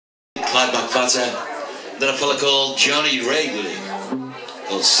Clyde McFatter. Then a fella called Johnny Wrigley,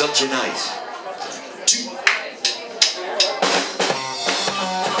 called Such a Night.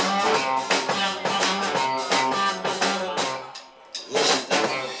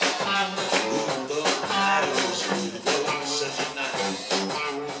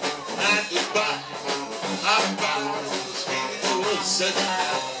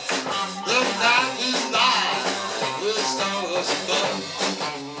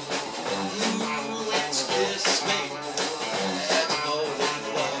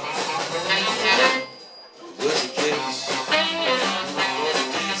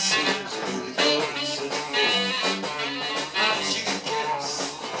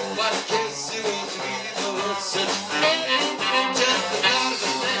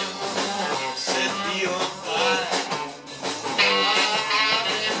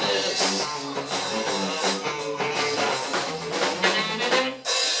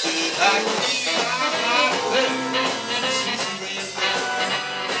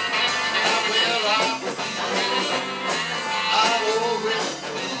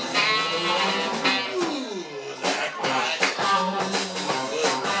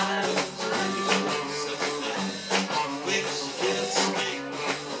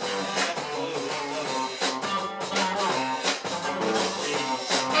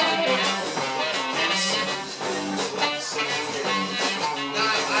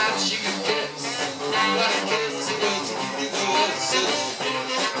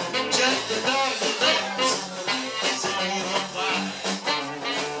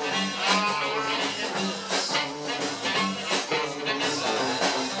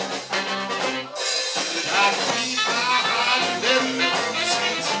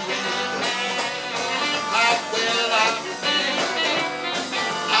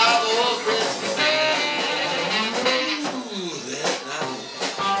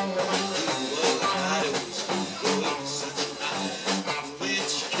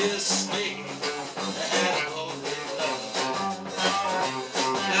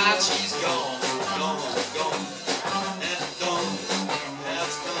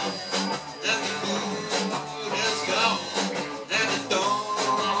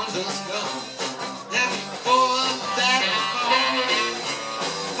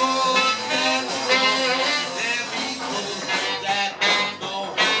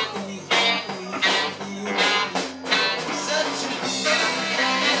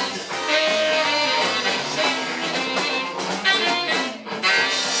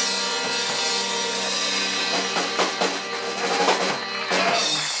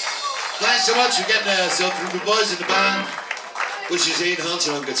 Thanks so much for getting some from the boys in the band, which is Ian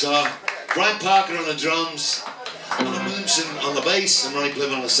Hunter on guitar, Brian Parker on the drums, Anna Williamson on the bass, and Ronnie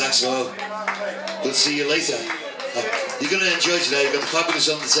Plym on the saxophone. We'll see you later. You're going to enjoy today. We've got the fabulous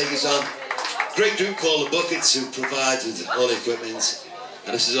on to take us on. Great group called The Buckets who provide with all the equipment,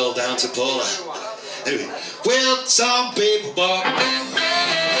 and this is all down to Paula. Anyway, well, some people walk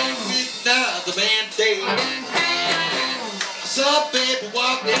with another man day. Some people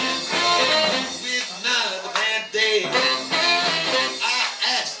walk with another man day. I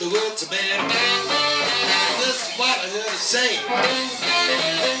asked the word to man. This is what I heard her say.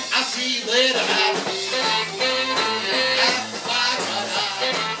 I'll see you later.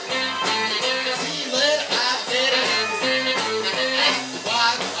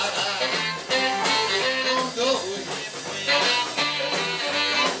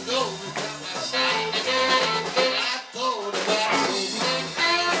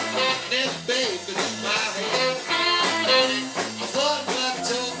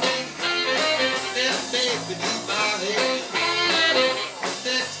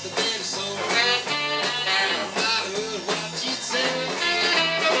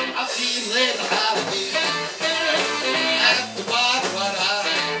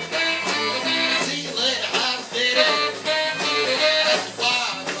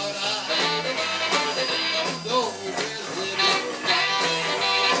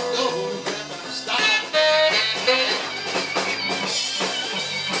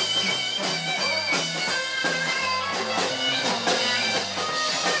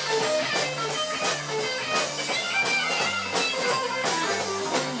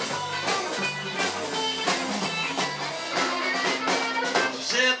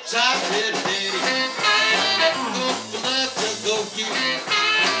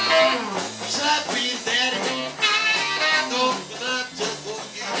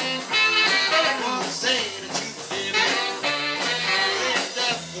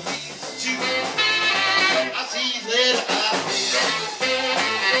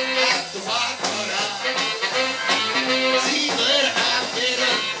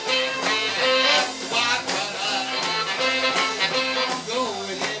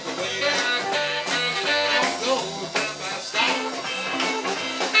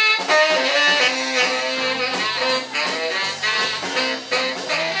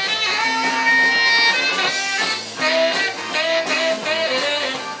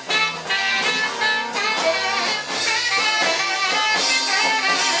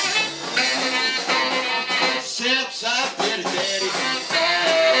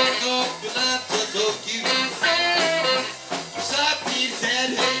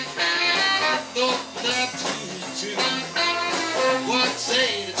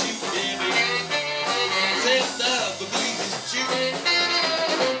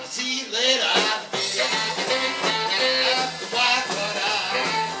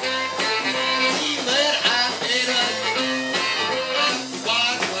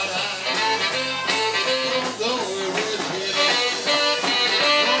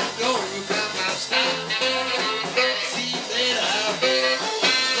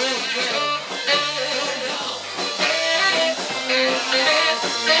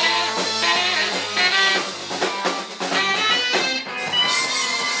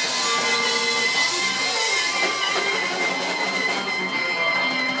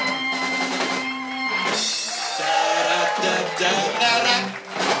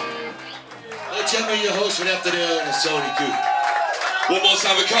 gentlemen, your host for the afternoon is Tony Cook. One more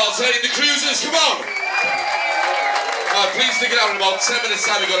time for Karl taking the cruisers, come on! Please stick it out in about 10 minutes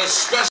time, we've got a special